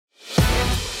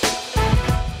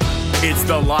It's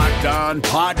the Locked On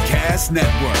Podcast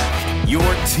Network, your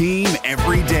team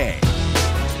every day.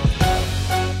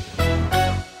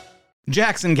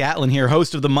 Jackson Gatlin here,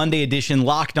 host of the Monday edition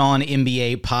Locked On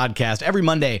NBA podcast. Every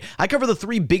Monday, I cover the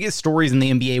three biggest stories in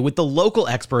the NBA with the local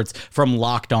experts from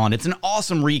Locked On. It's an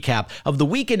awesome recap of the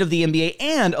weekend of the NBA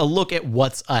and a look at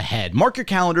what's ahead. Mark your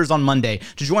calendars on Monday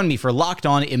to join me for Locked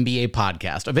On NBA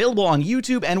podcast, available on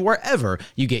YouTube and wherever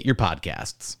you get your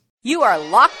podcasts. You are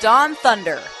Locked On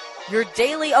Thunder, your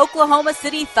daily Oklahoma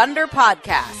City Thunder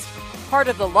podcast, part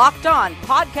of the Locked On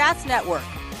Podcast Network,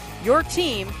 your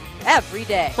team every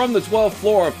day. From the 12th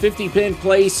floor of 50 Penn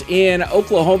Place in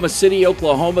Oklahoma City,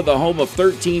 Oklahoma, the home of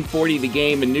 1340 The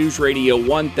Game and News Radio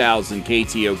 1000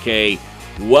 KTOK.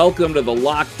 Welcome to the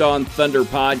Locked On Thunder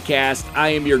podcast. I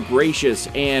am your gracious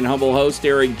and humble host,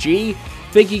 Eric G.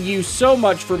 Thanking you so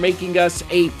much for making us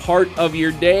a part of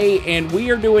your day. And we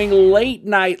are doing late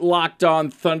night Locked On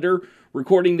Thunder,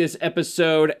 recording this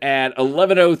episode at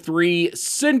 11:03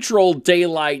 Central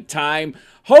Daylight Time.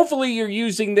 Hopefully you're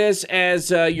using this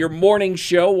as your morning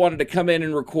show. Wanted to come in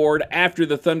and record after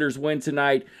the Thunder's win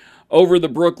tonight over the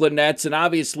Brooklyn Nets. And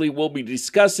obviously we'll be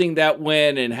discussing that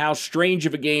win and how strange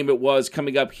of a game it was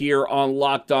coming up here on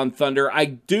Locked On Thunder. I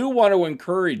do want to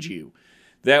encourage you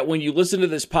that when you listen to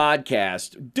this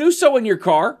podcast, do so in your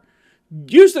car.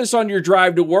 Use this on your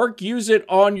drive to work. Use it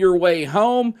on your way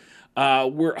home.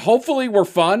 Hopefully we're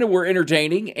fun and we're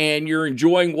entertaining and you're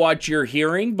enjoying what you're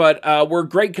hearing, but we're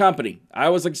great company. I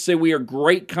always like to say we are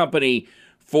great company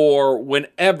for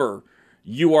whenever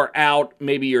you are out,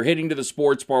 maybe you're heading to the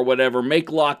sports bar, whatever.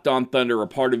 Make Locked On Thunder a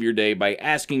part of your day by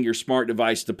asking your smart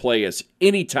device to play us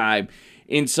anytime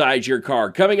inside your car.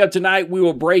 Coming up tonight, we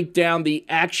will break down the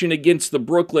action against the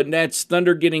Brooklyn Nets.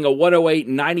 Thunder getting a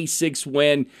 108-96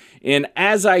 win. And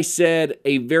as I said,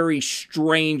 a very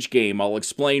strange game. I'll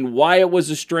explain why it was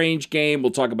a strange game.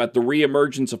 We'll talk about the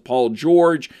reemergence of Paul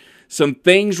George, some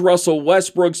things Russell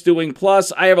Westbrook's doing.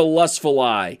 Plus, I have a lustful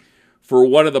eye for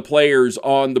one of the players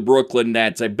on the Brooklyn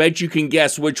Nets. I bet you can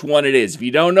guess which one it is. If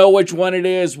you don't know which one it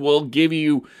is, we'll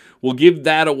give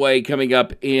that away coming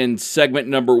up in segment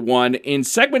number 1. In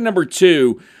segment number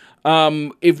 2,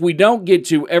 if we don't get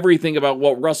to everything about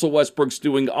what Russell Westbrook's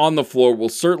doing on the floor, we'll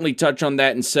certainly touch on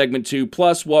that in segment 2,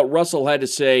 plus what Russell had to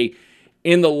say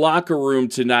in the locker room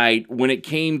tonight when it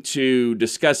came to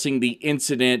discussing the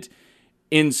incident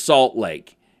in Salt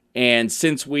Lake. And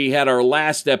since we had our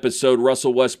last episode,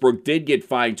 Russell Westbrook did get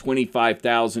fined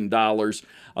 $25,000.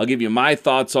 I'll give you my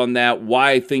thoughts on that,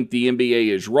 why I think the NBA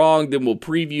is wrong. Then we'll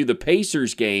preview the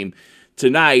Pacers game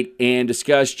tonight and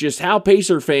discuss just how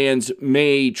Pacer fans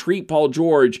may treat Paul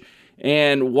George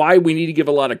and why we need to give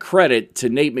a lot of credit to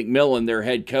Nate McMillan, their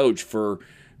head coach, for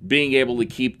being able to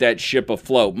keep that ship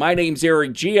afloat. My name's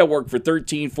Eric G. I work for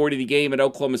 1340 The Game in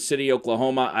Oklahoma City,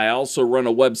 Oklahoma. I also run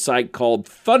a website called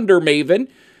Thunder Maven,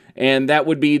 and that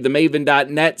would be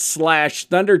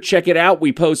themaven.net/Thunder. Check it out.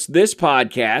 We post this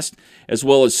podcast as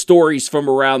well as stories from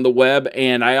around the web,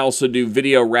 and I also do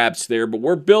video wraps there. But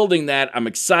we're building that. I'm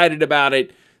excited about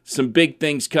it. Some big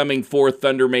things coming for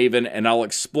Thunder Maven, and I'll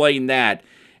explain that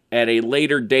at a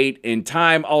later date and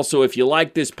time. Also, if you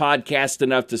like this podcast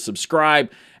enough to subscribe,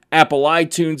 Apple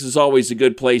iTunes is always a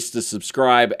good place to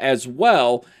subscribe, as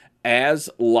well as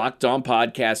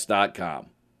LockedOnPodcast.com.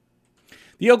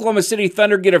 The Oklahoma City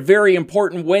Thunder get a very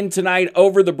important win tonight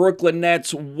over the Brooklyn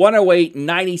Nets,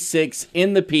 108-96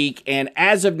 in the Peak. And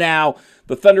as of now,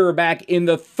 the Thunder are back in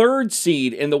the 3rd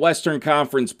seed in the Western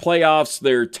Conference playoffs.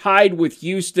 They're tied with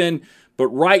Houston, but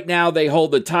right now they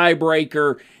hold the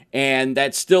tiebreaker, and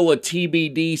that's still a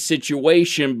TBD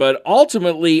situation. But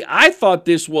ultimately, I thought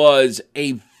this was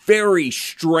a very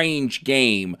strange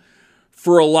game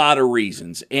for a lot of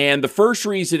reasons. And the first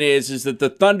reason is that the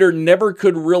Thunder never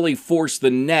could really force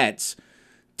the Nets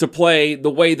to play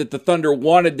the way that the Thunder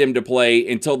wanted them to play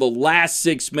until the last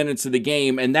 6 minutes of the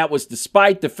game, and that was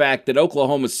despite the fact that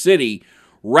Oklahoma City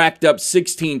racked up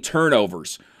 16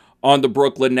 turnovers on the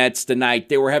Brooklyn Nets tonight.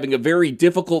 They were having a very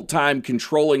difficult time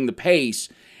controlling the pace.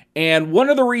 And one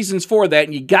of the reasons for that,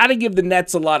 and you got to give the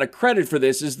Nets a lot of credit for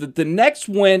this, is that the Nets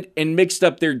went and mixed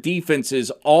up their defenses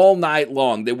all night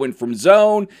long. They went from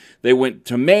zone, they went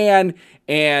to man,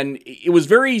 and it was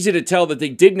very easy to tell that they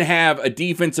didn't have a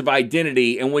defensive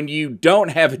identity. And when you don't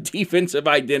have a defensive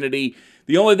identity,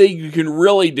 the only thing you can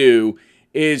really do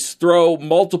is throw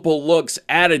multiple looks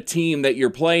at a team that you're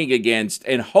playing against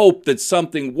and hope that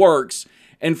something works.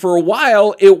 And for a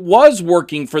while, it was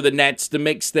working for the Nets to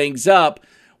mix things up,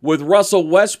 with Russell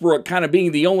Westbrook kind of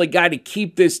being the only guy to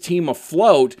keep this team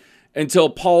afloat until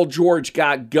Paul George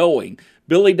got going.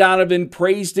 Billy Donovan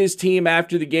praised his team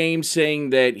after the game,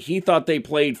 saying that he thought they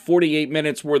played 48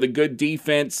 minutes worth of good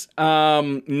defense.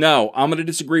 No, I'm going to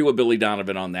disagree with Billy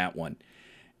Donovan on that one.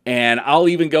 And I'll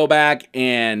even go back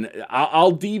and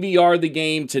I'll DVR the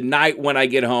game tonight when I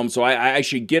get home. So I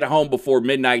should get home before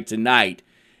midnight tonight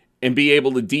and be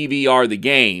able to DVR the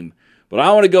game. But I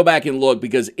want to go back and look,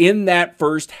 because in that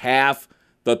first half,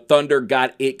 the Thunder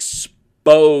got exposed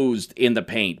in the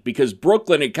paint because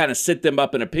Brooklyn had kind of set them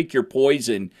up in a pick your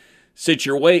poison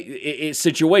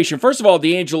situation. First of all,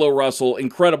 D'Angelo Russell,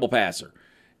 incredible passer.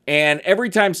 And every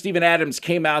time Steven Adams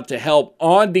came out to help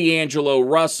on D'Angelo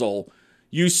Russell,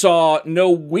 you saw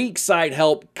no weak side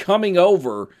help coming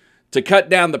over to cut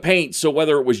down the paint. So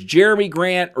whether it was Jeremy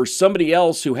Grant or somebody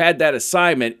else who had that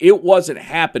assignment, it wasn't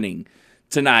happening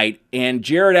tonight. And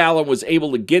Jared Allen was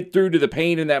able to get through to the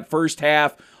paint in that first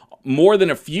half more than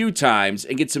a few times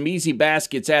and get some easy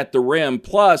baskets at the rim.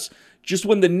 Plus, just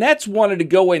when the Nets wanted to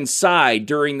go inside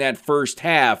during that first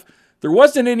half, there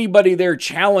wasn't anybody there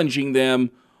challenging them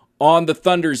on the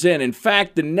Thunder's end. In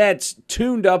fact, the Nets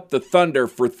tuned up the Thunder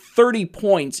for 30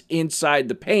 points inside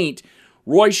the paint.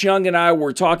 Royce Young and I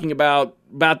were talking about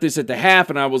this at the half,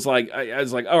 and I was like,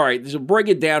 all right, so break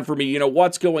it down for me.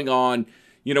 What's going on,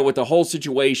 with the whole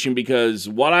situation, because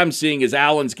what I'm seeing is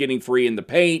Allen's getting free in the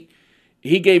paint.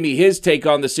 He gave me his take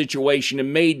on the situation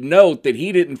and made note that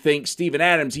he didn't think Steven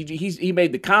Adams, he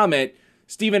made the comment,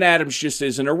 Steven Adams just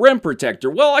isn't a rim protector.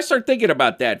 Well, I started thinking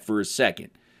about that for a second.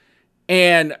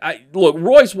 And look,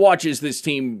 Royce watches this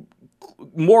team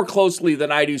more closely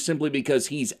than I do simply because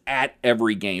he's at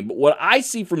every game. But what I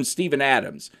see from Steven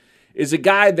Adams is a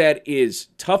guy that is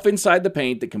tough inside the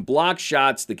paint, that can block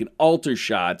shots, that can alter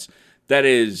shots, that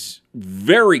is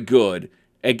very good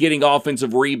at getting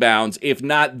offensive rebounds, if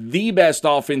not the best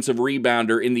offensive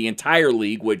rebounder in the entire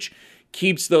league, which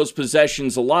keeps those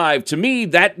possessions alive. To me,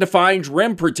 that defines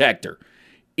rim protector.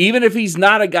 Even if he's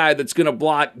not a guy that's going to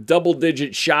block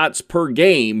double-digit shots per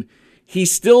game, he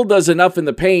still does enough in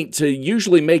the paint to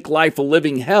usually make life a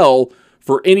living hell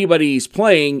for anybody he's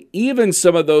playing, even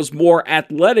some of those more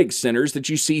athletic centers that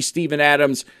you see Steven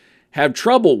Adams have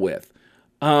trouble with.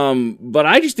 But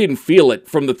I just didn't feel it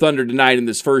from the Thunder tonight in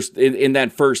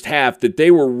that first half, that they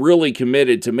were really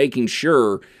committed to making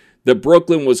sure that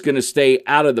Brooklyn was going to stay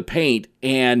out of the paint.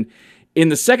 And in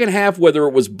the second half, whether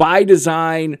it was by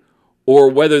design or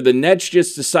whether the Nets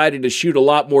just decided to shoot a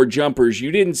lot more jumpers,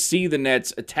 you didn't see the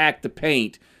Nets attack the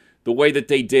paint the way that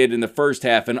they did in the first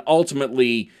half, and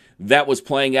ultimately that was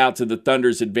playing out to the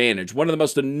Thunder's advantage. One of the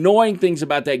most annoying things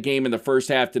about that game in the first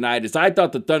half tonight is I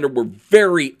thought the Thunder were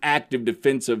very active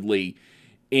defensively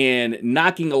in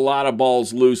knocking a lot of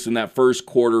balls loose in that first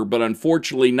quarter, but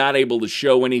unfortunately not able to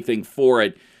show anything for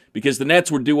it because the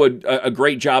Nets would do a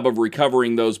great job of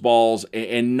recovering those balls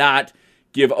and not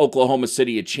give Oklahoma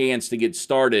City a chance to get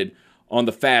started on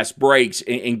the fast breaks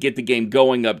and get the game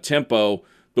going up tempo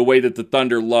the way that the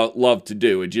Thunder love to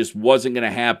do. It just wasn't going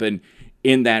to happen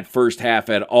in that first half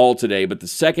at all today. But the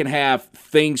second half,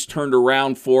 things turned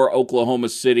around for Oklahoma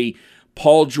City.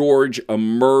 Paul George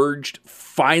emerged,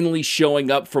 finally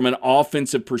showing up from an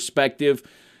offensive perspective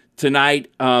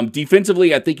tonight.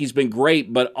 Defensively, I think he's been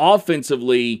great, but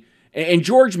offensively, and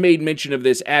George made mention of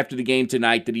this after the game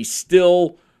tonight, that he's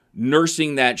still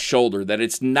nursing that shoulder, that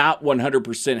it's not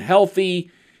 100%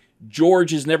 healthy.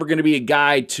 George is never going to be a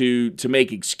guy to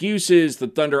make excuses. The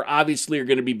Thunder obviously are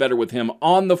going to be better with him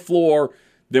on the floor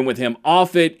than with him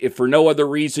off it, if for no other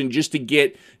reason, just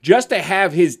to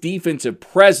have his defensive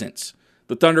presence.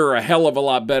 The Thunder are a hell of a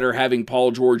lot better having Paul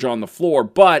George on the floor.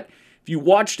 But if you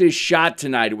watched his shot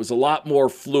tonight, it was a lot more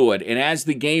fluid. And as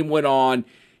the game went on,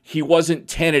 he wasn't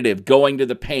tentative going to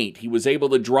the paint. He was able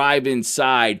to drive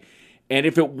inside. And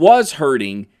if it was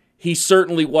hurting, he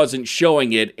certainly wasn't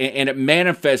showing it. And it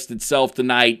manifested itself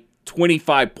tonight,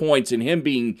 25 points, and him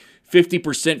being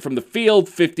 50% from the field,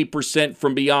 50%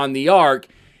 from beyond the arc.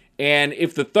 And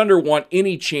if the Thunder want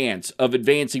any chance of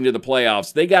advancing to the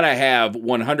playoffs, they got to have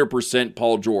 100%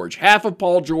 Paul George. Half of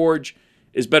Paul George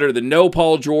is better than no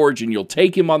Paul George, and you'll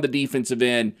take him on the defensive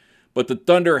end. But the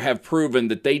Thunder have proven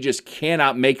that they just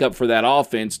cannot make up for that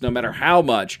offense, no matter how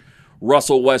much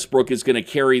Russell Westbrook is going to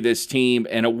carry this team.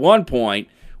 And at one point,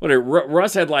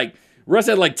 Russ had like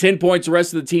 10 points, the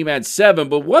rest of the team had 7.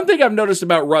 But one thing I've noticed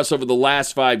about Russ over the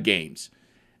last 5 games,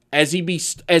 as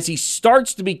he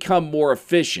starts to become more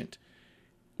efficient,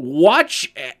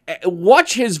 watch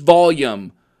his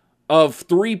volume of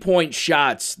 3-point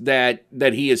shots that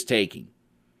he is taking.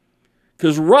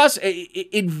 Because Russ,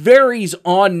 it varies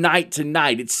on night to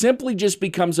night. It simply just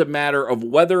becomes a matter of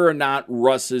whether or not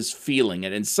Russ is feeling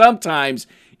it. And sometimes,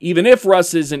 even if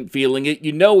Russ isn't feeling it,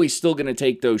 you know he's still going to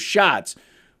take those shots.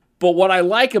 But what I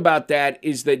like about that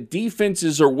is that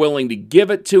defenses are willing to give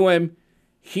it to him.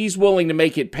 He's willing to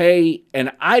make it pay.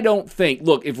 And I don't think,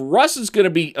 look, if Russ is going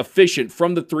to be efficient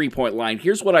from the three-point line,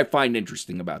 here's what I find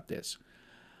interesting about this.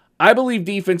 I believe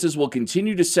defenses will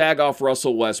continue to sag off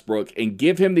Russell Westbrook and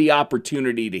give him the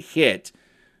opportunity to hit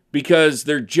because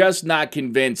they're just not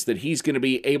convinced that he's going to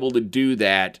be able to do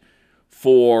that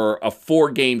for a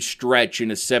 4-game stretch in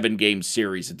a 7-game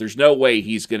series. That there's no way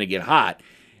he's going to get hot.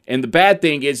 And the bad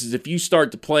thing is if you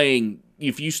start to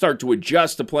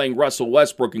adjust to playing Russell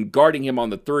Westbrook and guarding him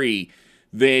on the three,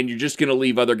 then you're just going to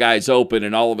leave other guys open,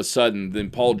 and all of a sudden,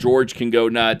 then Paul George can go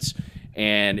nuts.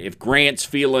 And if Grant's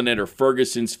feeling it or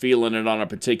Ferguson's feeling it on a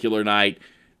particular night,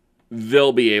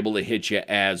 they'll be able to hit you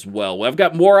as well. Well, I've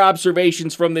got more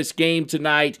observations from this game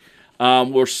tonight.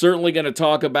 We're certainly going to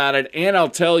talk about it. And I'll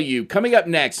tell you, coming up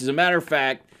next, as a matter of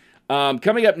fact, I'm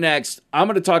going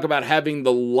to talk about having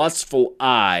the lustful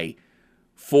eye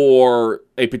for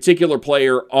a particular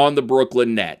player on the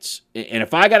Brooklyn Nets. And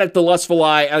if I got the lustful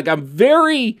eye,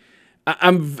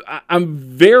 I'm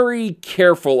very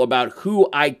careful about who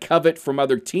I covet from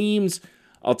other teams.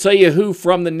 I'll tell you who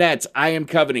from the Nets I am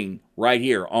coveting right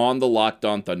here on the Locked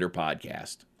On Thunder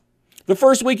podcast. The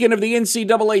first weekend of the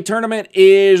NCAA tournament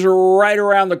is right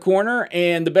around the corner,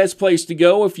 and the best place to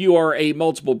go if you are a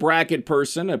multiple bracket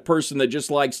person, a person that just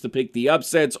likes to pick the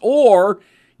upsets, or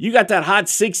you got that hot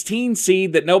 16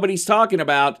 seed that nobody's talking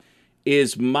about,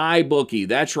 is MyBookie.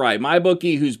 That's right,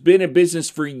 MyBookie, who's been in business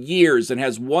for years and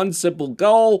has one simple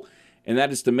goal, and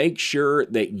that is to make sure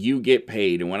that you get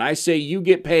paid. And when I say you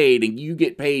get paid and you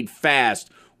get paid fast,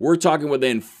 we're talking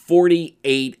within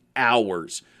 48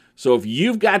 hours. So if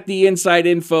you've got the inside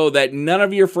info that none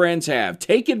of your friends have,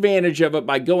 take advantage of it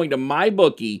by going to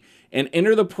MyBookie and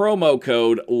enter the promo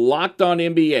code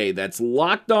LOCKEDONNBA. That's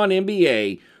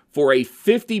LOCKEDONNBA for a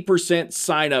 50%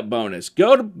 sign-up bonus.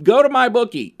 Go to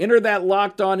MyBookie, enter that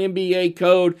Locked On NBA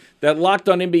code, that Locked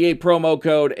On NBA promo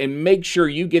code, and make sure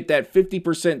you get that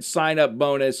 50% sign-up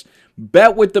bonus.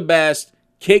 Bet with the best,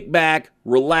 kick back,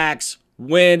 relax,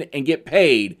 win, and get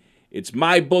paid. It's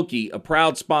MyBookie, a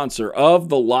proud sponsor of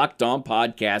the Locked On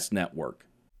Podcast Network.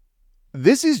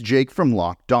 This is Jake from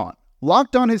Locked On.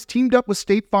 Locked On has teamed up with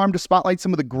State Farm to spotlight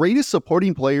some of the greatest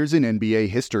supporting players in NBA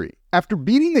history. After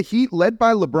beating the Heat led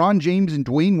by LeBron James and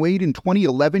Dwayne Wade in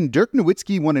 2011, Dirk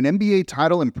Nowitzki won an NBA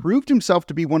title and proved himself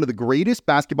to be one of the greatest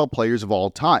basketball players of all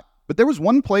time. But there was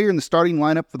one player in the starting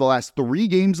lineup for the last 3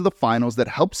 games of the finals that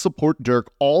helped support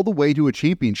Dirk all the way to a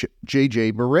championship,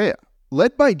 JJ Barea.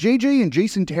 Led by JJ and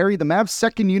Jason Terry, the Mavs'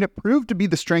 second unit proved to be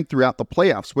the strength throughout the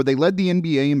playoffs, where they led the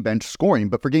NBA in bench scoring.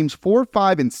 But for games 4,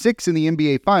 5, and 6 in the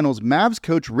NBA Finals, Mavs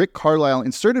coach Rick Carlisle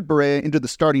inserted Barea into the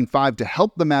starting 5 to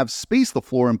help the Mavs space the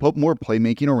floor and put more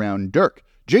playmaking around Dirk.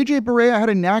 JJ Barea had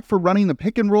a knack for running the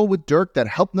pick and roll with Dirk that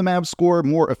helped the Mavs score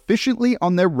more efficiently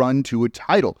on their run to a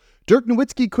title. Dirk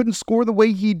Nowitzki couldn't score the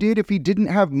way he did if he didn't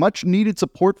have much needed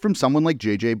support from someone like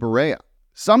JJ Barea.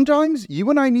 Sometimes you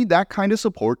and I need that kind of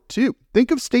support too.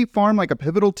 Think of State Farm like a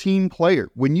pivotal team player.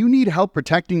 When you need help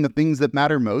protecting the things that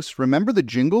matter most, remember the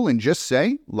jingle and just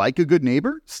say, like a good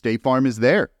neighbor, State Farm is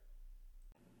there.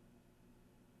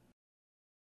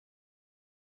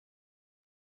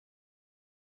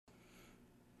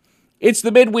 It's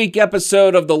the midweek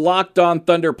episode of the Locked On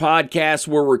Thunder podcast.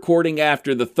 We're recording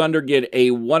after the Thunder get a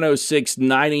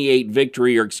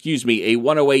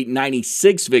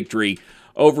 106-96 victory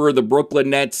over the Brooklyn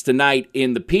Nets tonight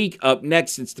in the Peak. Up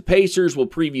next, it's the Pacers. We'll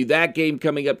preview that game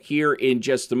coming up here in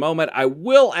just a moment. I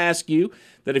will ask you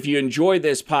that if you enjoy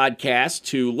this podcast,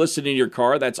 to listen in your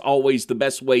car. That's always the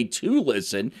best way to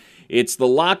listen. It's the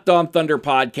Locked On Thunder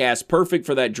podcast, perfect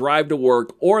for that drive to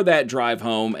work or that drive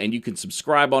home, and you can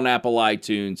subscribe on Apple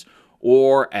iTunes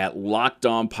or at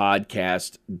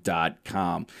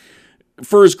LockedOnPodcast.com.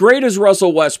 For as great as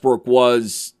Russell Westbrook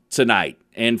was tonight,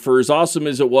 and for as awesome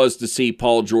as it was to see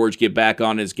Paul George get back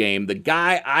on his game, the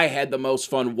guy I had the most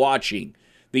fun watching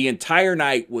the entire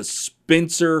night was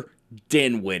Spencer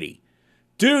Dinwiddie.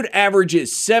 Dude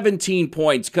averages 17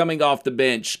 points coming off the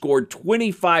bench, scored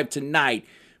 25 tonight,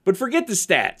 but forget the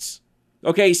stats.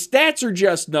 Okay, stats are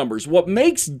just numbers. What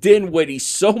makes Dinwiddie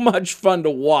so much fun to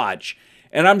watch,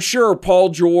 and I'm sure Paul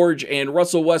George and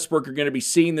Russell Westbrook are going to be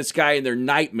seeing this guy in their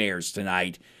nightmares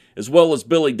tonight, as well as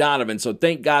Billy Donovan, so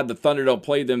thank God the Thunder don't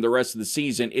play them the rest of the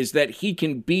season, is that he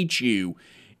can beat you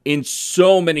in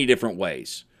so many different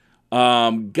ways.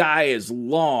 Guy is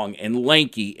long and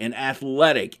lanky and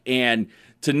athletic, and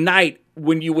tonight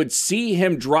when you would see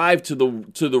him drive to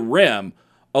the rim,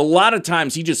 a lot of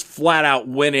times he just flat out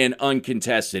went in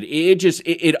uncontested.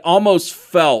 It almost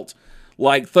felt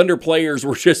like Thunder players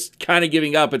were just kind of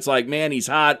giving up. It's like, man, he's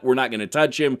hot. We're not going to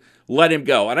touch him. Let him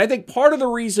go. And I think part of the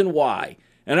reason why,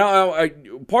 I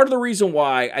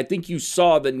think you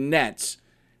saw the Nets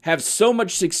have so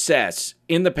much success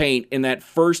in the paint in that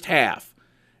first half,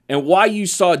 and why you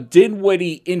saw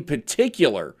Dinwiddie in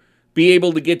particular be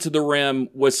able to get to the rim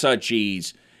with such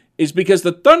ease, is because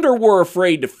the Thunder were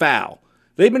afraid to foul.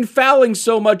 They've been fouling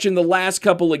so much in the last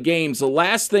couple of games. The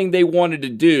last thing they wanted to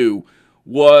do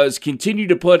was continue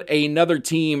to put another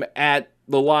team at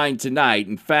the line tonight.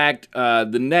 In fact,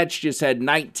 the Nets just had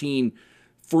 19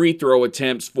 free throw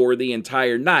attempts for the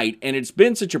entire night, and it's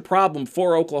been such a problem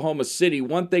for Oklahoma City.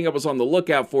 One thing I was on the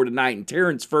lookout for tonight, and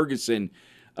Terrence Ferguson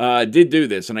did do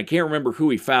this, and I can't remember who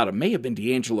he fouled. It may have been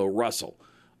D'Angelo Russell,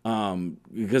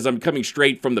 because I'm coming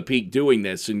straight from the peak doing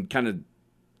this and kind of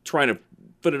trying to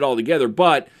put it all together,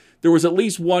 but there was at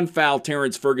least one foul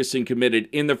Terrence Ferguson committed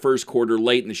in the first quarter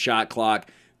late in the shot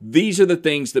clock. These are the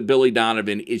things that Billy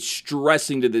Donovan is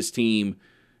stressing to this team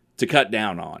to cut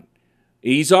down on.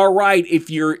 He's all right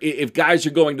if guys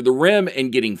are going to the rim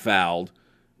and getting fouled,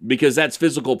 because that's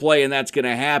physical play and that's going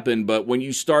to happen, but when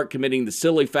you start committing the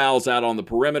silly fouls out on the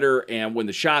perimeter and when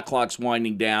the shot clock's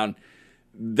winding down,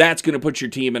 that's going to put your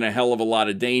team in a hell of a lot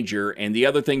of danger. And the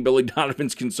other thing, Billy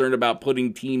Donovan's concerned about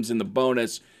putting teams in the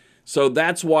bonus. So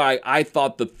that's why I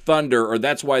thought the Thunder, or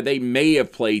that's why they may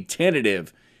have played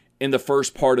tentative in the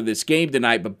first part of this game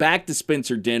tonight. But back to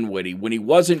Spencer Dinwiddie. When he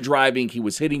wasn't driving, he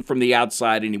was hitting from the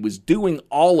outside, and he was doing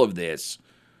all of this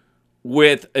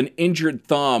with an injured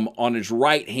thumb on his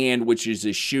right hand, which is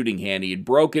his shooting hand. He had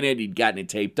broken it. He'd gotten it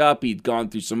taped up. He'd gone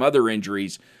through some other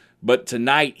injuries. But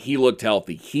tonight, he looked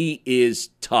healthy. He is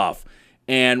tough.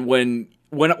 And when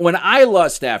I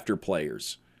lust after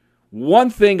players,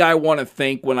 one thing I want to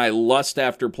think when I lust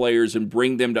after players and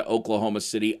bring them to Oklahoma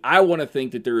City, I want to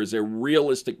think that there is a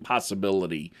realistic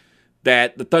possibility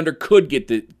that the Thunder could get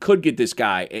this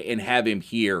guy and have him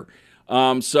here.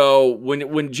 So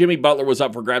when Jimmy Butler was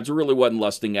up for grabs, I really wasn't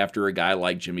lusting after a guy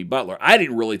like Jimmy Butler. I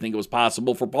didn't really think it was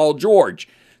possible for Paul George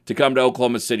to come to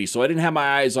Oklahoma City, so I didn't have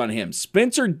my eyes on him.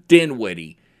 Spencer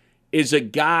Dinwiddie is a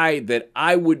guy that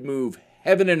I would move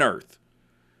heaven and earth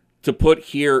to put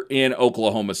here in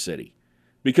Oklahoma City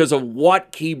because of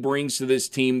what he brings to this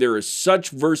team. There is such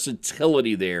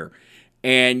versatility there,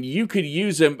 and you could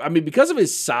use him. I mean, because of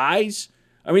his size,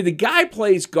 I mean, the guy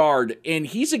plays guard, and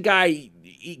he's a guy,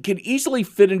 he can easily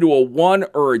fit into a 1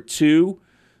 or a 2,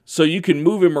 so you can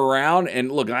move him around.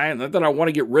 And look, not that I want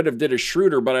to get rid of Dennis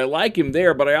Schroeder, but I like him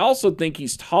there. But I also think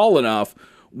he's tall enough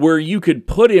where you could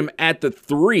put him at the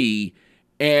 3,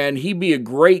 and he'd be a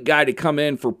great guy to come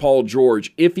in for Paul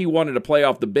George if he wanted to play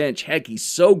off the bench. Heck, he's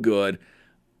so good.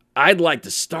 I'd like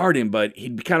to start him, but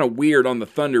he'd be kind of weird on the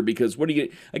Thunder because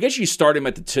I guess you start him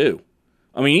at the 2.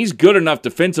 I mean, he's good enough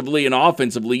defensively and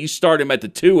offensively. You start him at the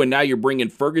 2, and now you're bringing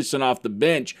Ferguson off the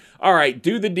bench. All right,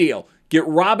 do the deal. Get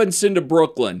Roberson to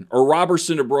Brooklyn,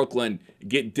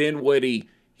 get Dinwiddie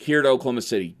here to Oklahoma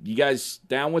City. You guys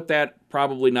down with that?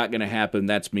 Probably not going to happen.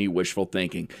 That's me wishful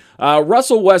thinking.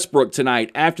 Russell Westbrook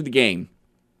tonight after the game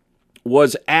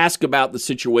was asked about the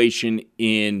situation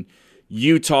in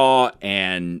Utah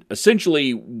and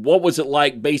essentially what was it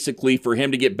like basically for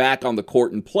him to get back on the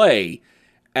court and play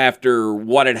after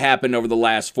what had happened over the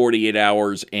last 48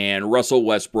 hours, and Russell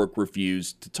Westbrook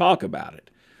refused to talk about it,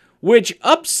 which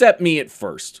upset me at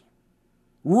first.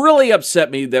 Really upset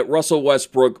me that Russell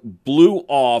Westbrook blew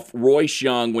off Royce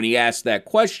Young when he asked that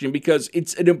question because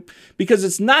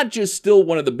it's not just still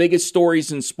one of the biggest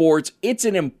stories in sports, it's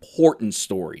an important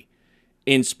story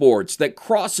in sports that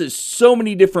crosses so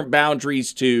many different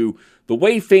boundaries to the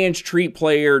way fans treat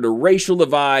player, to racial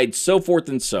divide, so forth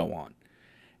and so on.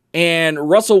 And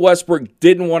Russell Westbrook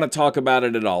didn't want to talk about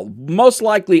it at all. Most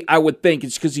likely, I would think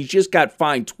it's because he just got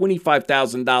fined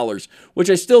 $25,000, which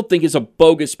I still think is a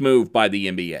bogus move by the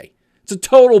NBA. It's a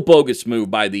total bogus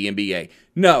move by the NBA.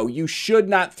 No, you should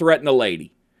not threaten a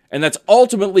lady. And that's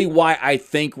ultimately why I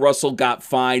think Russell got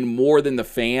fined more than the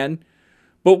fan.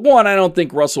 But one, I don't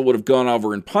think Russell would have gone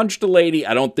over and punched a lady.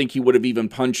 I don't think he would have even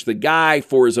punched the guy.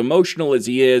 For as emotional as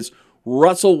he is,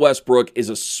 Russell Westbrook is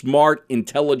a smart,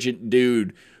 intelligent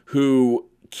dude who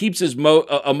keeps his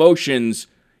emotions,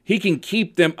 he can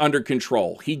keep them under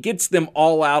control. He gets them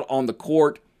all out on the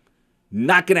court.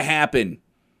 Not going to happen.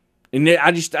 And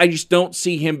I just don't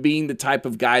see him being the type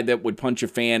of guy that would punch a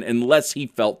fan unless he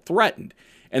felt threatened.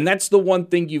 And that's the one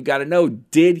thing you've got to know.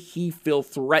 Did he feel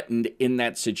threatened in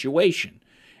that situation?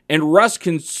 And Russ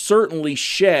can certainly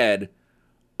shed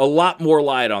a lot more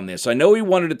light on this. I know he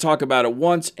wanted to talk about it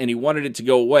once and he wanted it to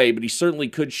go away, but he certainly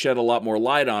could shed a lot more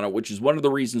light on it, which is one of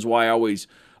the reasons why I always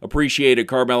appreciated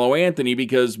Carmelo Anthony,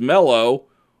 because Melo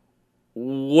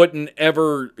wouldn't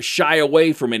ever shy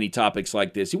away from any topics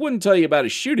like this. He wouldn't tell you about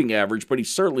his shooting average, but he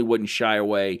certainly wouldn't shy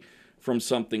away from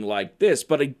something like this.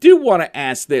 But I do want to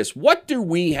ask this. What do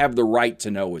we have the right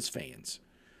to know as fans?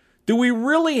 Do we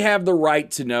really have the right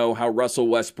to know how Russell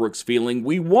Westbrook's feeling?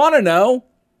 We want to know.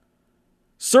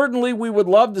 Certainly, we would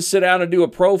love to sit down and do a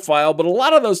profile, but a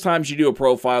lot of those times you do a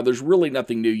profile, there's really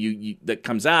nothing new that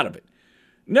comes out of it.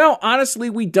 No, honestly,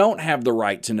 we don't have the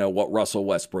right to know what Russell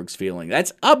Westbrook's feeling.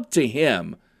 That's up to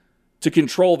him to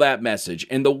control that message.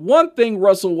 And the one thing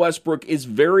Russell Westbrook is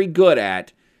very good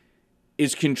at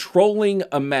is controlling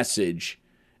a message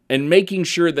and making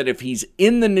sure that if he's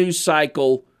in the news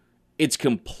cycle, it's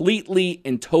completely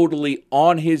and totally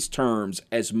on his terms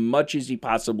as much as he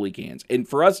possibly can. And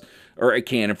for us,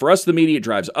 the media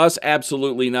drives us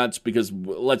absolutely nuts because,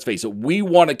 let's face it, we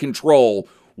want to control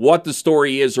what the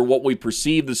story is or what we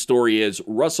perceive the story is.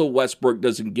 Russell Westbrook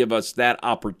doesn't give us that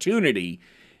opportunity.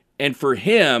 And for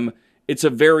him, it's a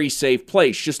very safe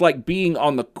place. Just like being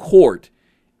on the court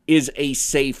is a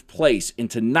safe place.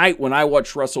 And tonight, when I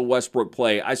watched Russell Westbrook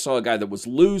play, I saw a guy that was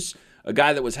loose, a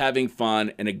guy that was having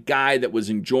fun, and a guy that was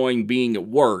enjoying being at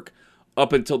work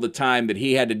up until the time that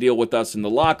he had to deal with us in the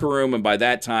locker room. And by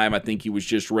that time, I think he was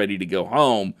just ready to go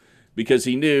home because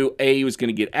he knew, A, he was going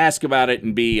to get asked about it,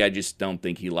 and B, I just don't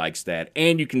think he likes that.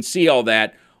 And you can see all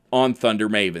that on Thunder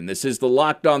Maven. This is the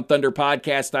Locked On Thunder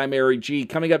podcast. I'm Eric G.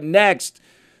 Coming up next,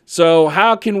 so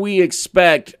how can we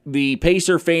expect the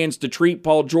Pacer fans to treat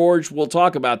Paul George? We'll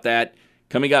talk about that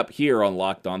coming up here on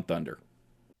Locked On Thunder.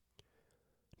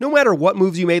 No matter what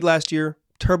moves you made last year,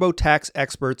 TurboTax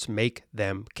experts make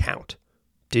them count.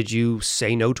 Did you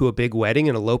say no to a big wedding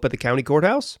and elope at the county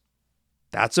courthouse?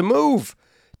 That's a move.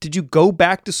 Did you go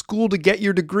back to school to get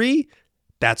your degree?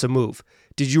 That's a move.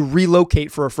 Did you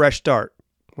relocate for a fresh start?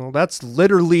 Well, that's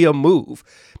literally a move.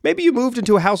 Maybe you moved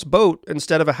into a houseboat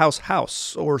instead of a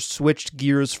house, or switched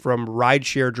gears from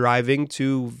rideshare driving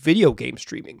to video game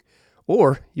streaming.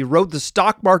 Or you rode the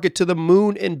stock market to the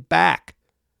moon and back.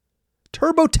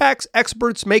 TurboTax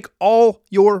experts make all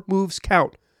your moves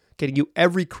count, getting you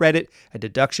every credit and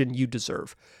deduction you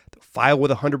deserve. They'll file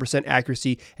with 100%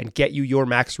 accuracy and get you your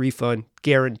max refund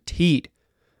guaranteed.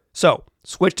 So,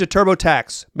 switch to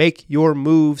TurboTax. Make your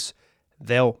moves.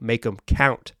 They'll make them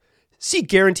count. See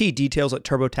guarantee details at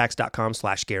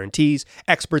turbotax.com/guarantees.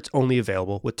 Experts only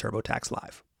available with TurboTax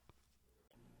Live.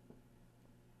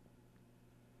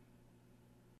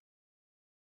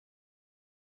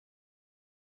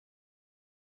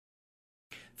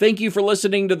 Thank you for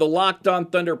listening to the Locked On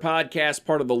Thunder podcast,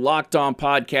 part of the Locked On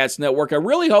Podcast Network. I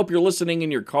really hope you're listening in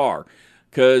your car,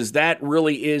 because that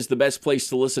really is the best place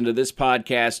to listen to this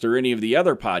podcast or any of the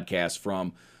other podcasts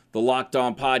from the Locked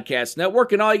On Podcast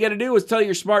Network. And all you got to do is tell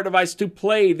your smart device to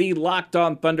play the Locked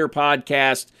On Thunder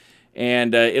podcast,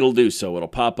 and it'll do so. It'll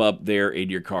pop up there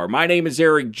in your car. My name is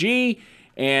Eric G.,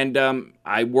 and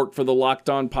I work for the Locked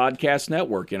On Podcast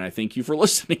Network, and I thank you for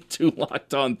listening to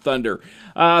Locked On Thunder.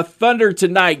 Thunder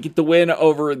tonight get the win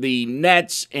over the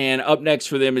Nets, and up next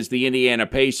for them is the Indiana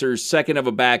Pacers, second of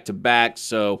a back-to-back,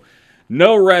 so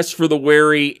no rest for the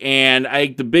weary. And I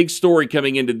think the big story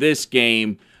coming into this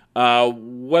game,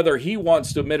 whether he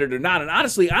wants to admit it or not, and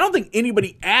honestly, I don't think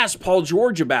anybody asked Paul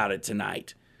George about it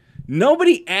tonight.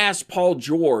 Nobody asked Paul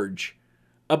George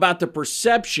about the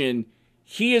perception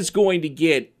he is going to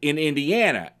get in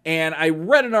Indiana. And I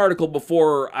read an article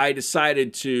before I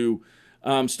decided to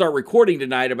start recording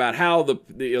tonight about how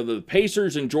the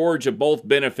Pacers and George have both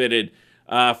benefited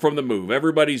from the move.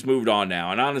 Everybody's moved on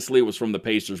now. And honestly, it was from the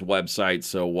Pacers website,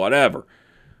 so whatever.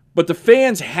 But the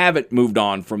fans haven't moved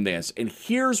on from this. And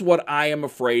here's what I am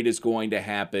afraid is going to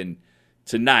happen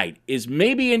tonight, is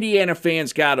maybe Indiana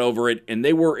fans got over it and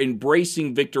they were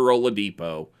embracing Victor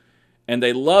Oladipo. And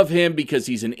they love him because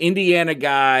he's an Indiana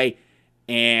guy,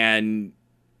 and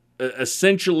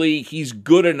essentially he's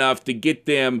good enough to get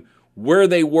them where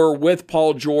they were with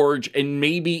Paul George, and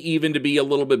maybe even to be a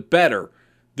little bit better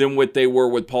than what they were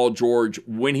with Paul George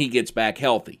when he gets back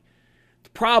healthy.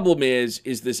 The problem is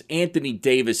this Anthony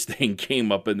Davis thing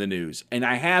came up in the news, and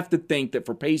I have to think that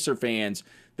for Pacer fans,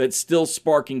 that's still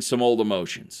sparking some old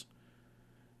emotions.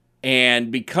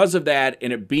 And because of that,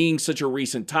 and it being such a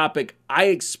recent topic, I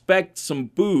expect some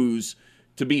boos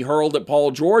to be hurled at Paul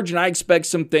George, and I expect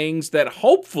some things that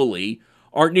hopefully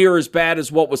aren't near as bad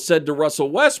as what was said to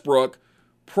Russell Westbrook,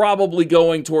 probably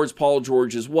going towards Paul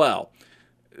George as well.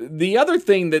 The other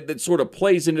thing that sort of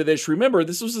plays into this, remember,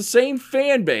 this was the same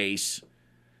fan base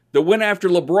that went after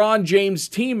LeBron James'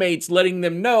 teammates, letting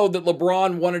them know that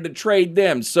LeBron wanted to trade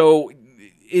them. So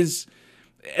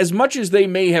as much as they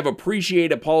may have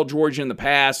appreciated Paul George in the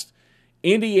past,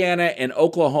 Indiana and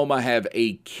Oklahoma have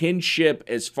a kinship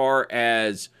as far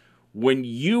as when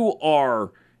you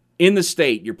are in the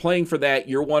state, you're playing for that,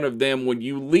 you're one of them. When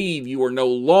you leave, you are no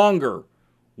longer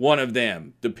one of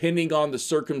them, depending on the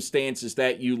circumstances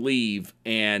that you leave.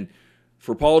 And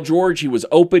for Paul George, he was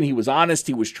open, he was honest,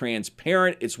 he was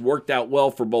transparent. It's worked out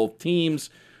well for both teams,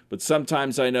 but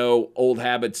sometimes I know old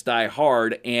habits die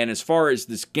hard. And as far as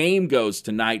this game goes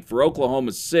tonight for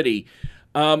Oklahoma City,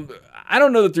 I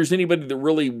don't know that there's anybody that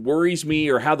really worries me,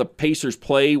 or how the Pacers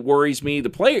play worries me.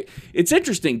 It's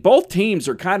interesting. Both teams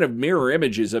are kind of mirror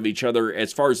images of each other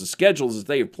as far as the schedules that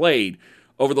they have played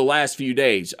over the last few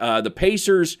days. The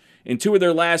Pacers, in 2 of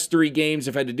their last 3 games,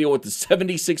 have had to deal with the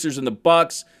 76ers and the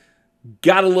Bucks.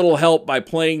 Got a little help by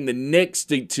playing the Knicks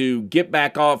to get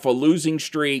back off a losing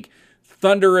streak.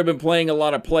 Thunder have been playing a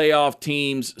lot of playoff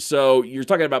teams. So you're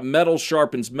talking about metal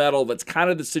sharpens metal. That's kind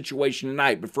of the situation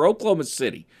tonight. But for Oklahoma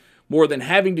City, more than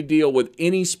having to deal with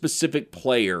any specific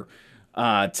player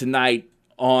tonight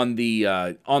on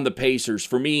the Pacers,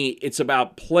 for me, it's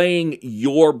about playing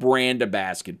your brand of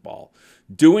basketball.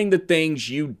 Doing the things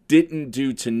you didn't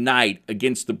do tonight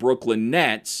against the Brooklyn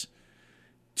Nets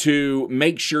to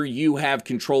make sure you have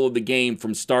control of the game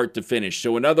from start to finish.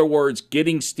 So in other words,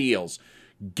 getting steals,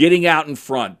 getting out in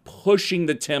front, pushing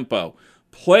the tempo,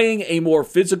 playing a more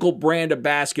physical brand of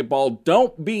basketball.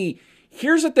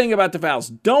 Here's the thing about the fouls.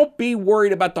 Don't be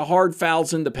worried about the hard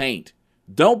fouls in the paint.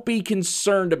 Don't be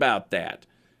concerned about that.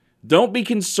 Don't be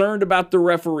concerned about the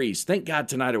referees. Thank God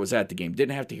tonight I was at the game.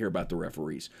 Didn't have to hear about the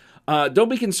referees. Don't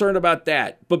be concerned about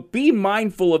that. But be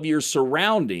mindful of your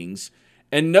surroundings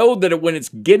and know that when it's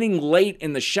getting late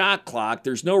in the shot clock,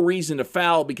 there's no reason to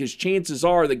foul, because chances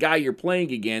are the guy you're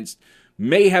playing against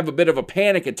may have a bit of a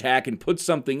panic attack and put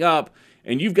something up,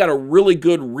 and you've got a really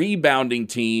good rebounding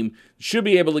team. Should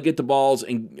be able to get the balls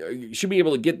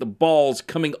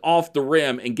coming off the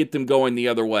rim and get them going the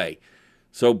other way.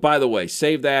 So, by the way,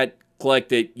 save that,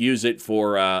 collect it, use it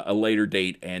for a later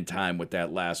date and time with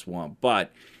that last one.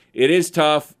 But it is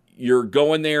tough. You're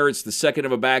going there. It's the second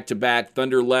of a back-to-back.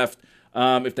 Thunder left.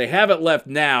 If they haven't left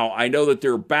now, I know that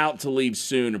they're about to leave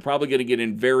soon. They're probably going to get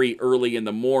in very early in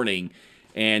the morning.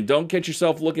 And don't catch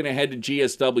yourself looking ahead to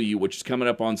GSW, which is coming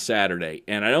up on Saturday.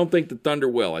 And I don't think the Thunder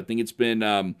will. I think it's been,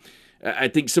 I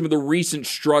think some of the recent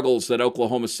struggles that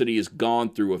Oklahoma City has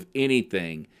gone through, if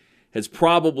anything, has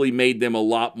probably made them a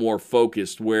lot more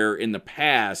focused, where in the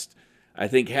past, I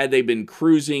think had they been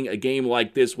cruising, a game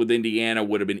like this with Indiana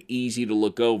would have been easy to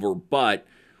look over. But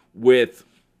with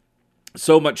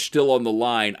so much still on the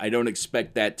line, I don't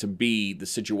expect that to be the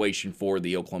situation for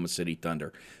the Oklahoma City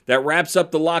Thunder. That wraps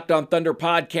up the Locked On Thunder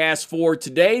podcast for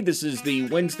today. This is the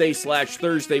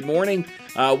Wednesday/Thursday morning.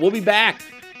 We'll be back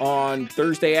on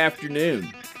Thursday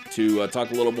afternoon to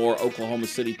talk a little more Oklahoma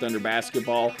City Thunder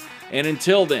basketball. And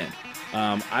until then,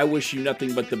 I wish you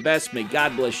nothing but the best. May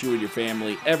God bless you and your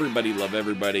family. Everybody love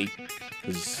everybody,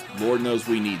 because Lord knows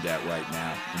we need that right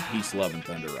now. And peace, love, and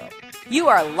Thunder up. You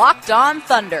are Locked On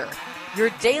Thunder, your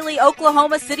daily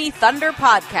Oklahoma City Thunder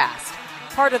podcast.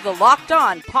 Part of the Locked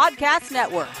On Podcast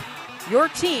Network, your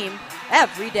team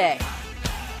every day.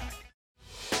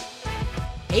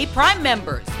 Hey, Prime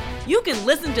members, you can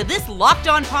listen to this Locked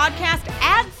On podcast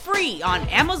ad-free on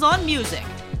Amazon Music.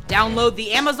 Download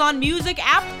the Amazon Music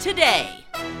app today.